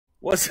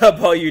What's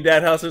up, all you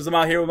dad hustlers? I'm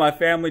out here with my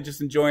family just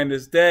enjoying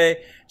this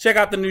day. Check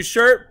out the new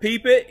shirt.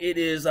 Peep it. It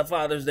is a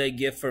Father's Day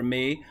gift for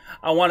me.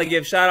 I want to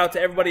give shout out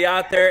to everybody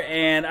out there,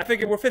 and I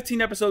figured we're 15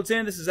 episodes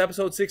in. This is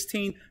episode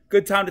 16.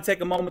 Good time to take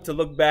a moment to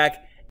look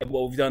back at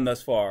what we've done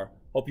thus far.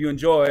 Hope you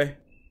enjoy.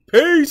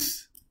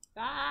 Peace.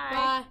 Bye.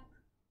 Bye.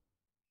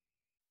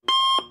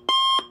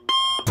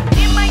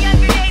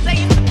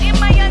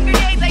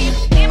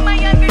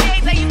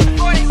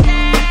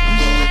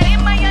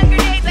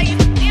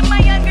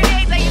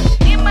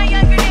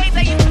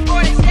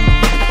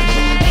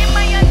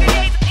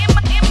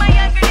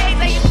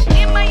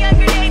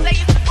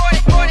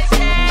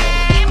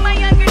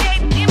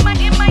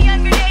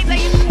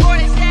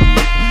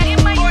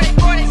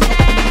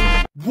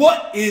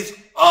 What is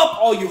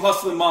up, all you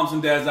hustling moms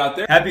and dads out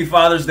there? Happy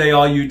Father's Day,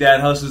 all you dad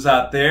hustlers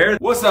out there.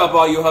 What's up,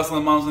 all you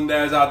hustling moms and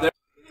dads out there?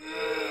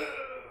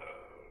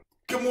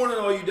 Good morning,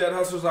 all you dad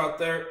hustlers out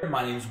there.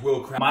 My name is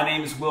Will Crown. My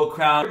name is Will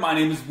Crown. My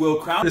name is Will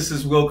Crown. This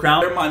is Will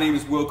Crown. My name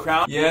is Will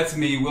Crown. Yeah, it's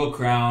me, Will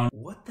Crown.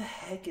 What the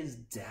heck is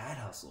dad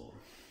hustle?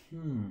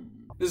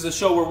 This is a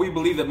show where we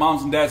believe that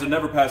moms and dads are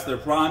never past their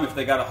prime. If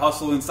they got a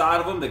hustle inside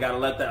of them, they got to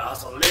let that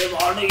hustle live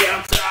on the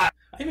outside.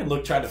 I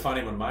even tried to find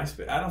him on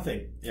MySpace. I don't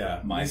think,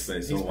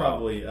 MySpace. He's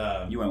probably.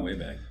 You went way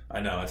back. I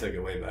know, I took it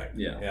way back.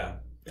 Yeah.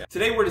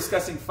 Today we're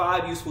discussing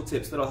 5 useful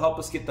tips that'll help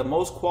us get the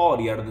most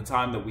quality out of the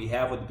time that we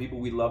have with the people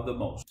we love the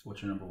most.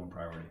 What's your number one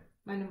priority?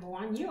 My number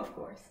one, you, of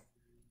course.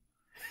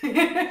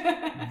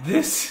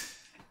 This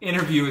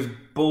interview is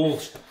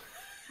bullshit.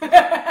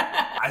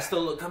 I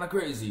still look kind of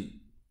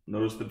crazy.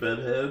 Notice the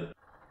bedhead?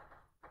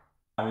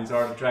 I mean, it's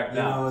hard to track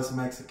down. You know, it's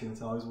Mexican.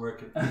 It's always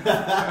working.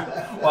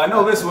 Well, I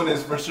know this one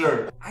is for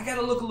sure. I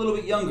gotta look a little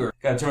bit younger.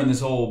 Gotta turn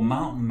this old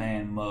mountain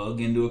man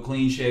mug into a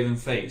clean-shaven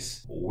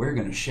face. We're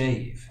gonna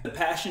shave. The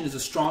passion is a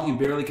strong and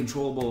barely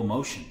controllable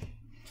emotion.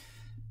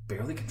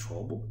 Barely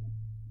controllable?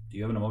 Do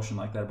you have an emotion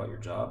like that about your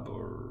job,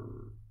 or...?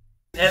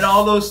 And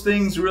all those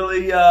things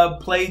really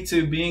play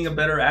to being a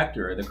better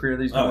actor, the career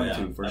that he's going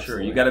to, for sure.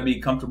 You got to be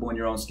comfortable in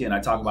your own skin. I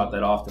talk about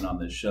that often on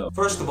this show.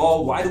 First of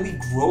all, why do we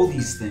grow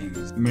these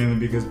things? Mainly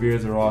because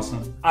beards are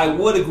awesome. I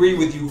would agree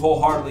with you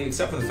wholeheartedly,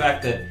 except for the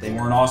fact that they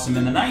weren't awesome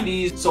in the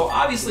 90s. So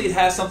obviously it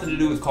has something to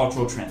do with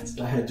cultural trends.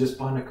 I had just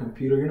bought a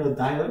computer, you know,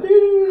 dial. Yeah,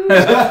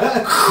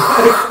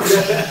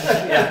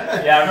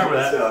 I remember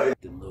that.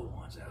 The little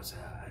ones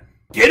outside.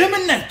 Get them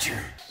in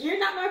nature. You're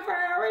not my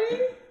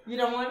priority? You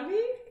don't want to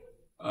be?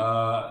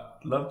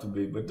 Love to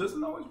be, but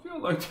doesn't always feel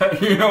like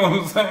that, you know what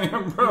I'm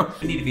saying, bro?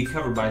 I need to be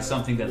covered by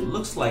something that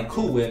looks like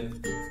Cool Whip,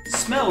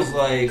 smells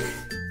like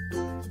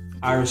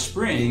Irish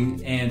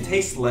Spring, and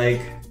tastes like...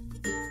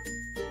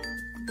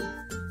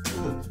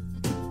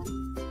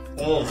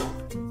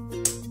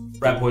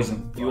 rat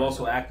poison. You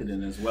also acted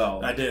in as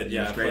well. I did,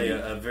 yeah. I played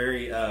a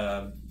very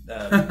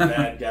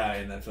bad guy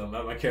in that film.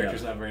 My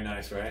character's not very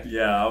nice, right?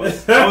 Yeah, I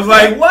was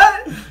like,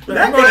 what?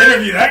 I'm going to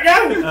interview that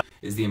guy?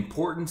 Is the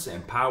importance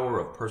and power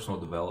of personal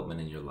development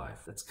in your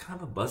life. That's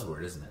kind of a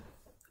buzzword, isn't it?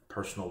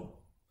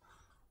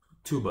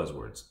 Two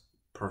buzzwords.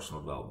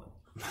 Personal development.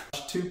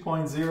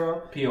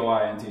 2.0.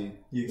 P-O-I-N-T.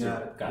 You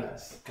got it.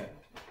 Yes. Okay.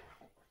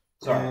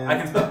 Sorry,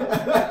 I can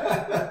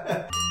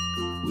spell.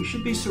 We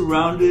should be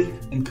surrounded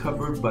and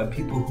covered by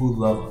people who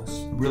love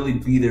us. Really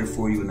be there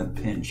for you in a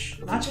pinch.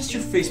 Not just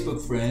your Facebook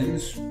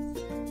friends,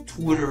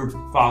 Twitter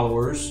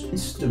followers,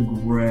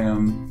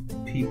 Instagram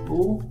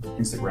people,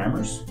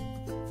 Instagrammers.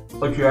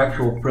 Like your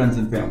actual friends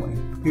and family.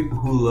 People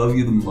who love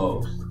you the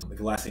most. Like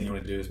the last thing you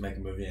want to do is make a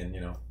movie and,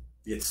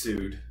 get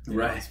sued.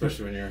 Right. Know,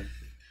 especially when you're a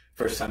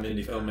first-time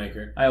indie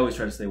filmmaker. I always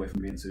try to stay away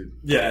from being sued.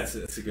 Yeah,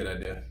 it's a good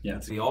idea. Yeah.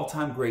 The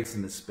all-time greats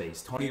in this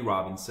space, Tony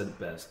Robbins said it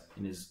best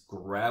in his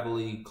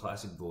gravelly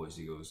classic voice.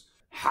 He goes,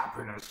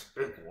 happiness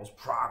equals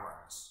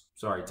progress.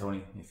 Sorry,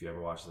 Tony, if you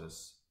ever watch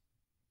this.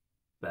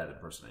 Bad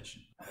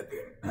impersonation.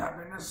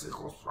 Happiness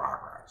equals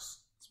progress.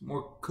 It's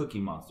more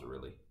Cookie Monster,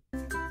 really.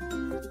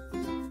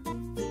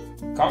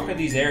 Conquer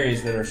these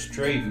areas that are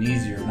straight and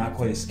easier, not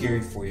quite as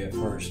scary for you at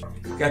first.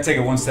 You gotta take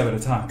it one step at a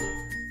time.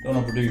 Don't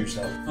overdo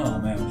yourself. Oh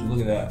man, would you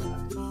look at that?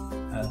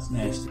 That's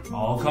nasty.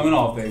 All coming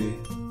off, baby.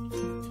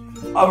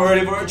 I'm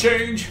ready for a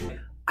change.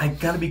 I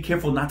gotta be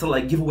careful not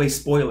to give away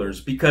spoilers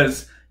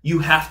because you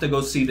have to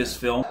go see this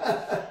film.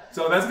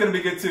 So that's gonna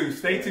be good too.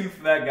 Stay tuned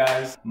for that,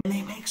 guys.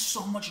 They make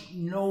so much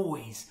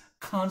noise.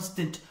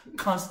 Constant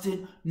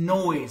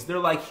noise. They're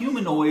like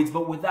humanoids,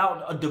 but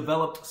without a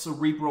developed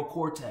cerebral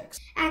cortex.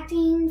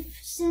 Acting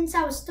since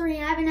I was 3,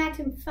 and I've been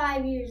acting for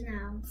 5 years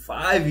now.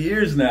 5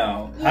 years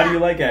now. Yeah. How do you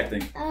like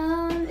acting?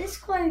 It's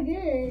quite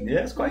good. Yeah,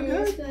 it's quite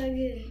good? It's quite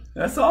good.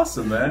 That's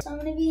awesome, man. So I'm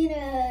gonna be in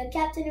a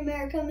Captain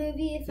America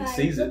movie if I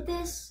get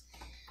this.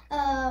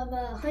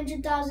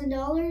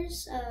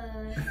 $100,000.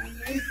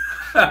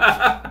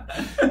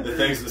 The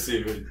things to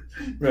see,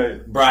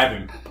 Right. bribe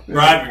him. You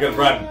gotta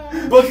bribe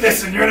him. Book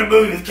this and you're in a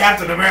movie with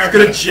Captain America.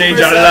 It's gonna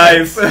change our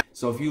life.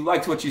 So if you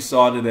liked what you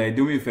saw today,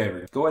 do me a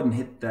favor. Go ahead and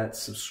hit that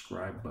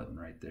subscribe button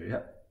right there.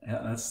 Yep.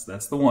 Yeah,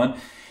 that's the one.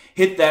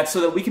 Hit that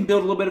so that we can build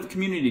a little bit of a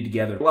community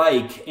together.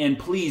 Like, and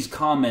please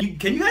comment.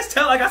 Can you guys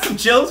tell I got some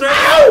chills right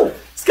now?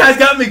 This guy's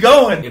got me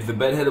going. If the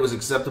bedhead was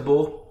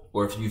acceptable,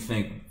 or if you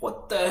think,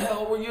 what the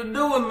hell were you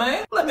doing,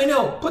 man? Let me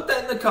know. Put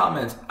that in the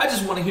comments. I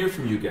just want to hear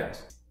from you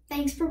guys.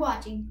 Thanks for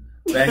watching.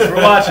 Thanks for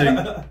watching.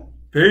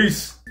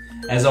 Peace.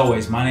 As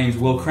always, my name is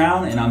Will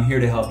Crown, and I'm here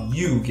to help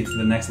you get to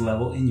the next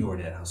level in your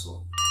debt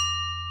hustle.